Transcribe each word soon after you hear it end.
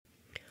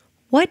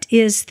What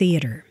is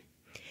theater?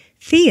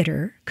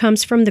 Theater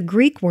comes from the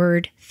Greek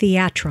word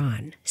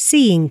theatron,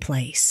 seeing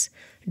place.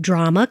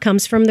 Drama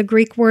comes from the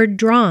Greek word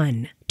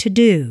drawn, to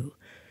do.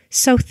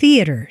 So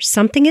theater,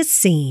 something is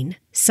seen,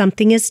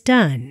 something is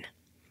done.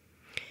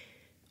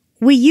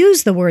 We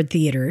use the word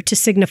theater to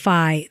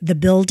signify the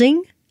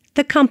building,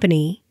 the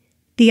company,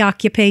 the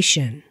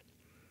occupation.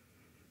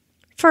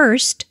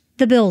 First,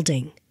 the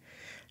building.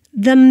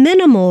 The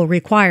minimal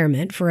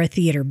requirement for a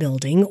theater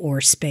building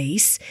or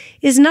space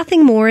is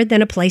nothing more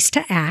than a place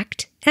to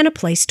act and a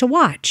place to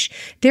watch.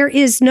 There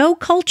is no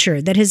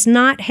culture that has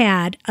not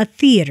had a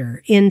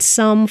theater in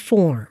some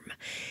form.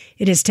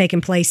 It has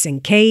taken place in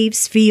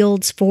caves,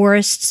 fields,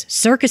 forests,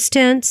 circus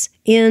tents,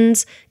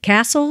 inns,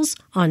 castles,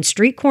 on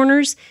street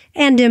corners,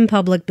 and in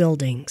public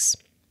buildings.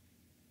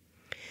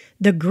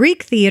 The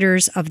Greek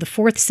theaters of the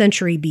 4th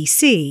century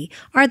BC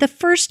are the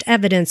first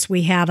evidence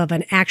we have of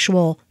an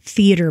actual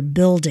theater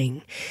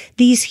building.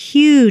 These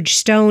huge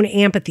stone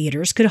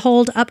amphitheaters could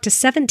hold up to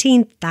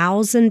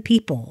 17,000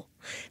 people.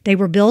 They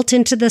were built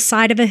into the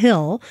side of a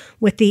hill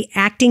with the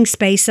acting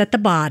space at the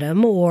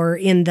bottom, or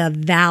in the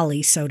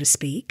valley, so to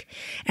speak,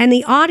 and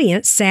the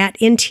audience sat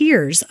in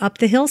tiers up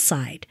the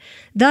hillside,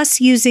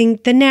 thus using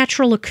the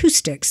natural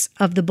acoustics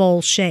of the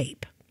bowl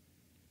shape.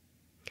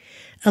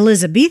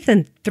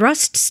 Elizabethan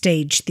thrust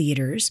stage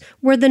theaters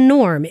were the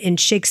norm in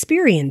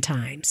Shakespearean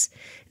times.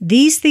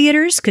 These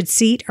theaters could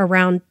seat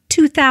around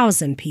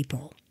 2,000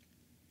 people.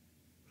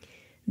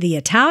 The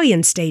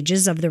Italian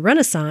stages of the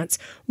Renaissance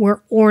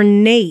were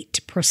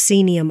ornate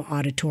proscenium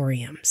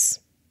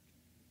auditoriums.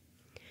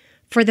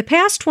 For the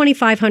past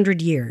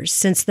 2,500 years,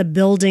 since the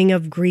building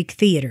of Greek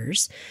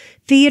theaters,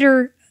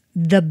 theater,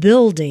 the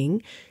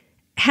building,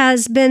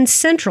 has been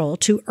central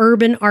to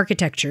urban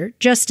architecture,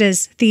 just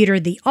as theater,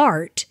 the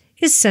art,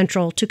 is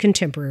central to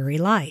contemporary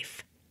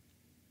life.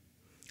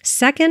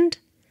 Second,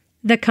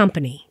 the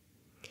company.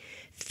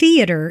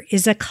 Theater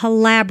is a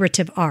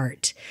collaborative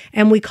art,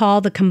 and we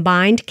call the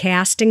combined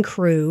cast and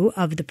crew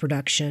of the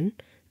production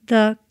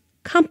the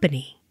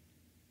company.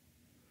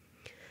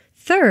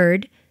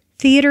 Third,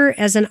 theater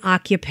as an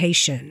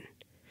occupation.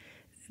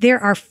 There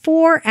are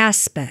 4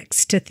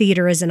 aspects to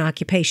theater as an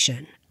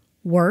occupation: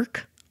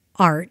 work,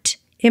 art,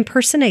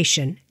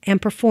 impersonation,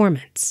 and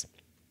performance.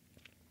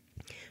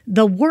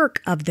 The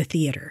work of the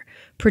theater: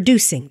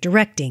 producing,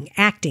 directing,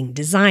 acting,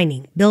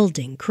 designing,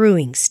 building,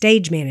 crewing,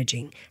 stage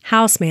managing,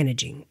 house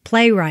managing,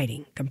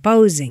 playwriting,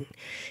 composing.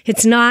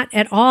 It's not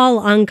at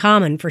all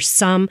uncommon for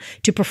some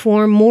to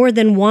perform more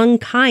than one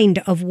kind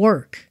of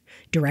work: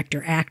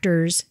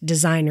 director-actors,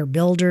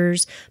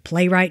 designer-builders,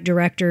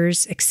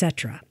 playwright-directors,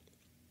 etc.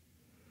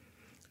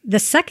 The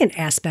second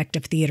aspect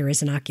of theater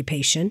as an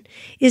occupation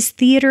is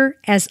theater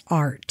as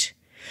art.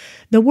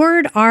 The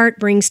word art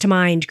brings to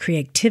mind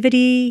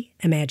creativity,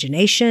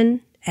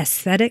 imagination,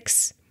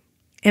 aesthetics,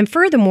 and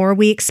furthermore,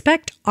 we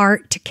expect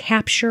art to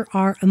capture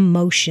our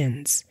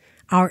emotions,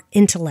 our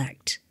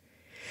intellect.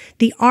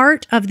 The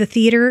art of the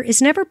theater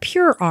is never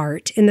pure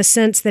art in the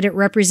sense that it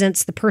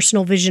represents the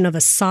personal vision of a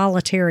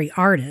solitary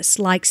artist,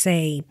 like,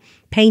 say,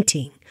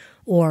 painting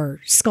or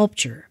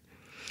sculpture.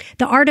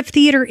 The art of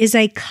theater is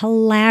a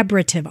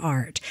collaborative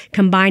art,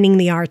 combining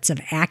the arts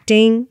of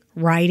acting,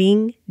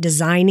 writing,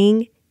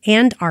 designing,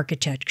 and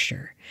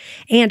architecture.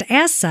 And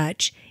as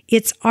such,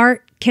 its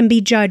art can be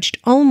judged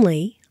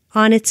only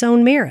on its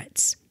own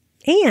merits.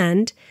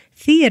 And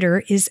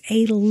theater is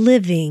a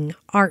living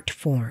art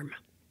form.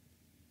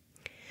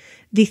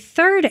 The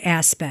third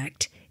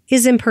aspect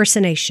is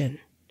impersonation.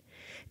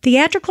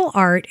 Theatrical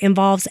art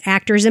involves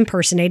actors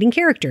impersonating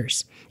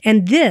characters,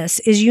 and this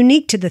is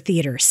unique to the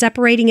theater,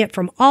 separating it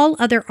from all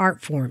other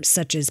art forms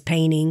such as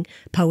painting,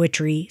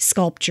 poetry,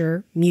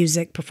 sculpture,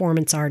 music,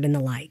 performance art, and the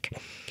like.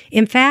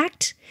 In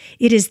fact,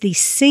 it is the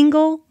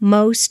single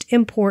most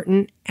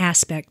important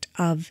aspect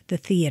of the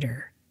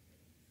theater: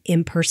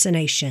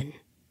 impersonation.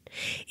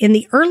 In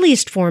the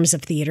earliest forms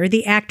of theater,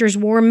 the actors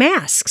wore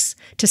masks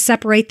to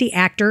separate the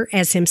actor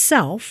as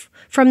himself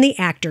from the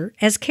actor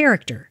as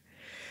character.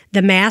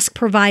 The mask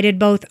provided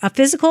both a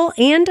physical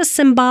and a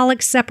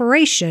symbolic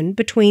separation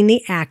between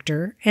the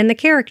actor and the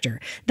character,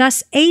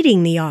 thus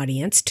aiding the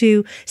audience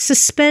to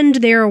suspend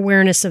their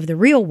awareness of the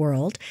real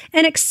world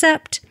and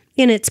accept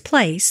in its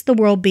place the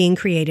world being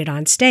created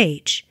on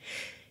stage.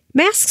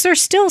 Masks are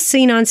still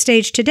seen on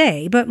stage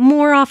today, but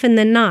more often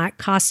than not,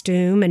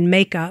 costume and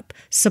makeup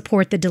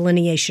support the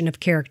delineation of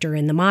character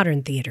in the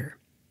modern theater.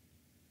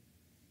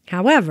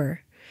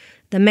 However,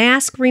 the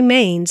mask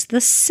remains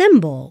the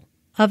symbol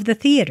of the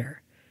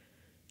theater: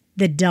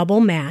 the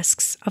double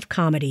masks of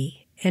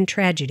comedy and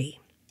tragedy.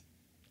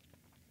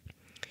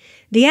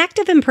 The act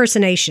of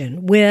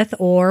impersonation, with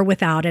or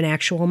without an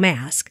actual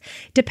mask,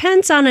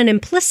 depends on an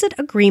implicit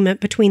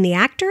agreement between the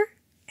actor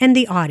and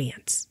the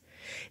audience.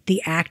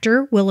 The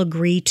actor will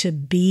agree to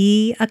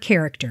be a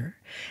character,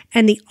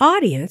 and the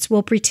audience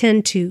will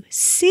pretend to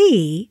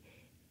see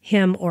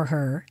him or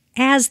her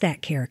as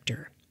that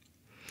character.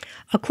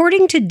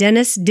 According to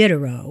Denis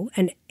Diderot,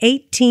 an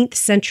 18th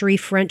century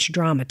French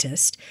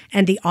dramatist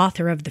and the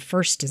author of the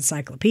first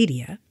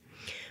encyclopedia,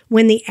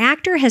 When the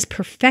actor has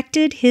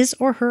perfected his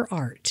or her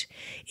art,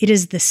 it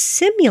is the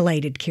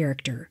simulated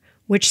character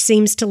which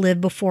seems to live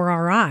before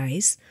our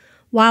eyes,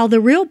 while the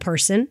real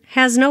person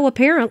has no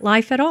apparent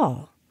life at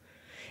all.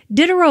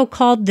 Diderot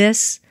called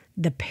this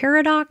the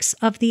paradox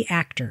of the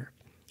actor.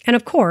 And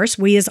of course,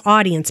 we as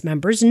audience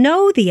members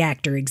know the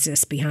actor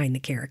exists behind the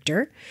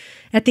character.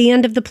 At the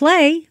end of the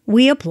play,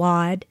 we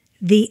applaud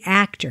the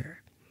actor.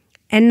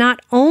 And not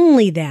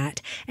only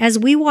that, as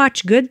we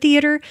watch good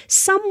theater,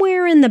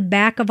 somewhere in the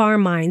back of our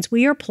minds,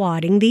 we are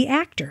applauding the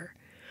actor.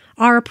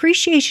 Our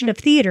appreciation of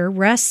theater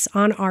rests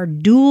on our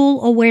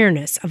dual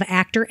awareness of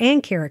actor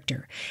and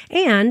character,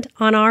 and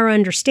on our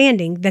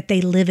understanding that they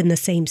live in the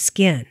same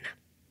skin.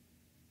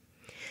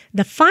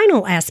 The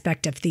final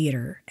aspect of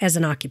theater as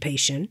an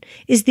occupation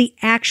is the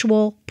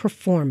actual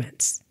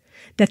performance.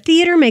 The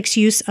theater makes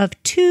use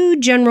of two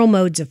general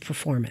modes of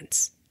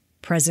performance: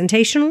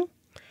 presentational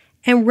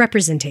and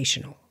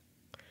representational.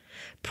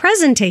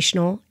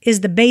 Presentational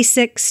is the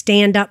basic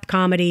stand-up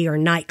comedy or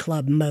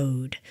nightclub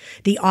mode.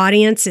 The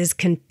audience is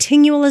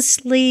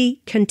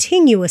continuously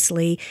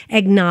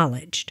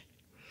acknowledged.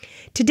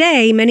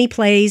 Today, many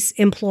plays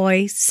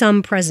employ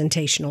some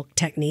presentational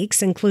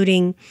techniques,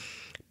 including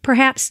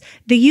perhaps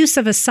the use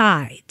of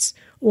asides,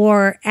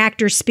 or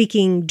actors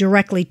speaking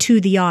directly to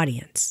the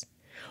audience,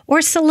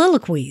 or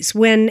soliloquies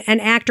when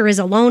an actor is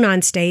alone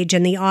on stage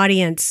and the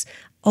audience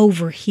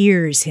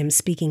overhears him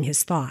speaking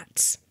his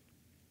thoughts.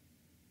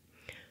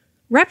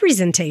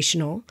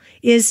 Representational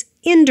is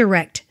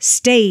indirect,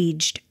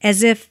 staged,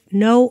 as if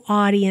no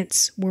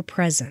audience were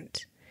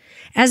present.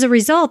 As a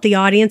result, the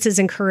audience is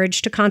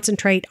encouraged to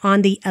concentrate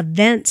on the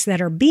events that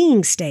are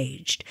being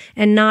staged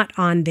and not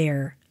on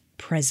their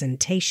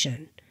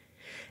presentation.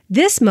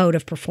 This mode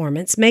of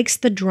performance makes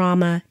the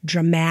drama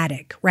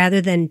dramatic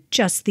rather than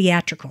just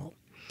theatrical.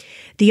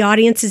 The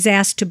audience is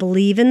asked to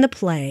believe in the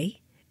play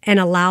and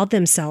allow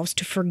themselves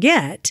to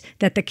forget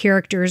that the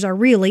characters are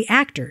really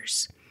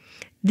actors.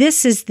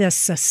 This is the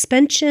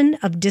suspension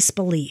of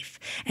disbelief,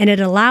 and it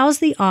allows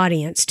the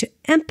audience to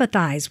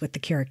empathize with the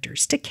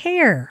characters, to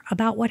care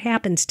about what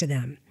happens to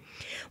them.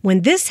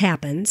 When this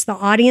happens, the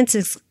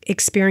audience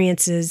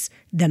experiences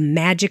the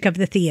magic of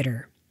the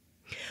theater.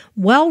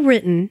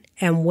 Well-written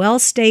and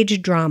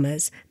well-staged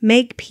dramas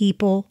make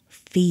people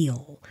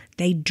feel.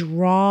 They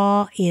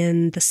draw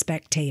in the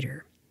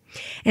spectator.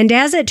 And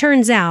as it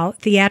turns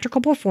out, theatrical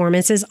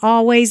performance is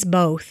always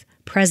both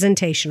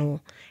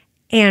presentational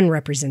and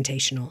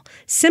representational,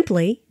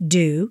 simply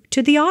due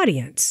to the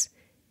audience.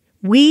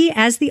 We,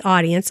 as the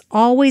audience,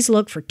 always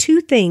look for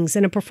two things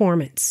in a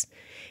performance: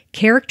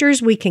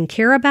 characters we can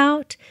care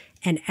about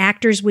and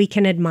actors we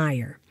can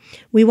admire.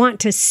 We want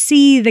to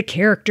see the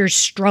characters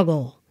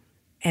struggle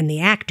and the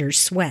actors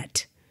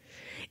sweat.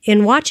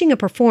 In watching a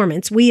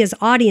performance, we as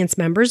audience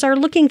members are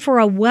looking for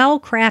a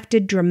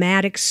well-crafted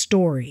dramatic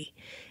story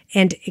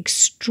and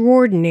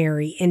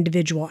extraordinary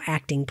individual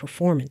acting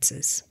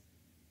performances.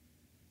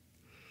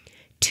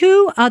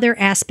 Two other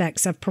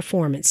aspects of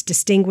performance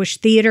distinguish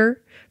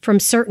theater from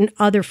certain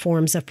other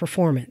forms of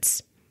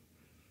performance.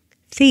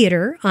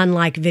 Theater,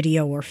 unlike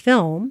video or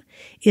film,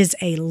 is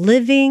a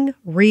living,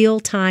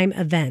 real-time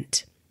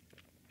event.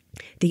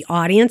 The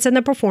audience and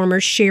the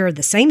performers share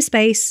the same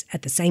space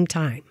at the same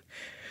time.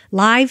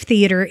 Live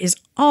theater is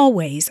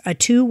always a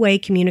two-way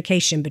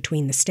communication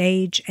between the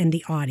stage and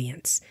the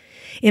audience.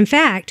 In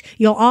fact,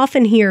 you'll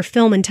often hear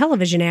film and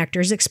television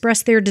actors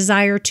express their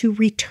desire to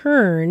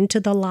return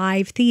to the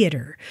live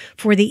theater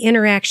for the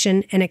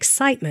interaction and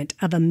excitement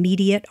of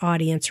immediate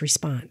audience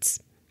response.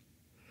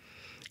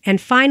 And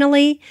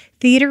finally,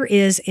 theater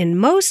is, in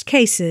most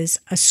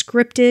cases, a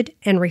scripted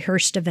and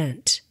rehearsed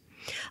event.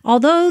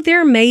 Although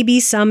there may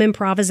be some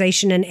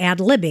improvisation and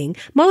ad-libbing,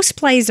 most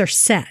plays are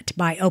set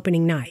by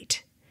opening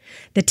night.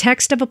 The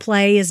text of a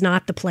play is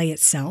not the play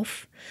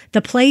itself.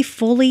 The play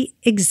fully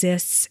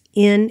exists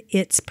in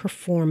its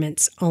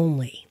performance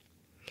only.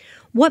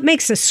 What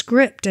makes a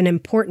script an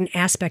important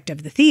aspect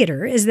of the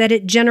theater is that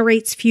it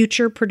generates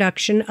future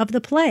production of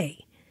the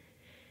play.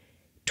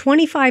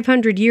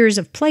 2,500 years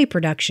of play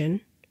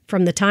production,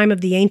 from the time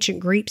of the ancient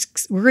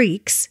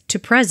Greeks to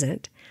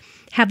present,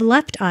 have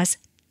left us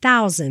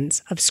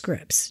thousands of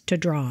scripts to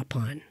draw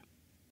upon.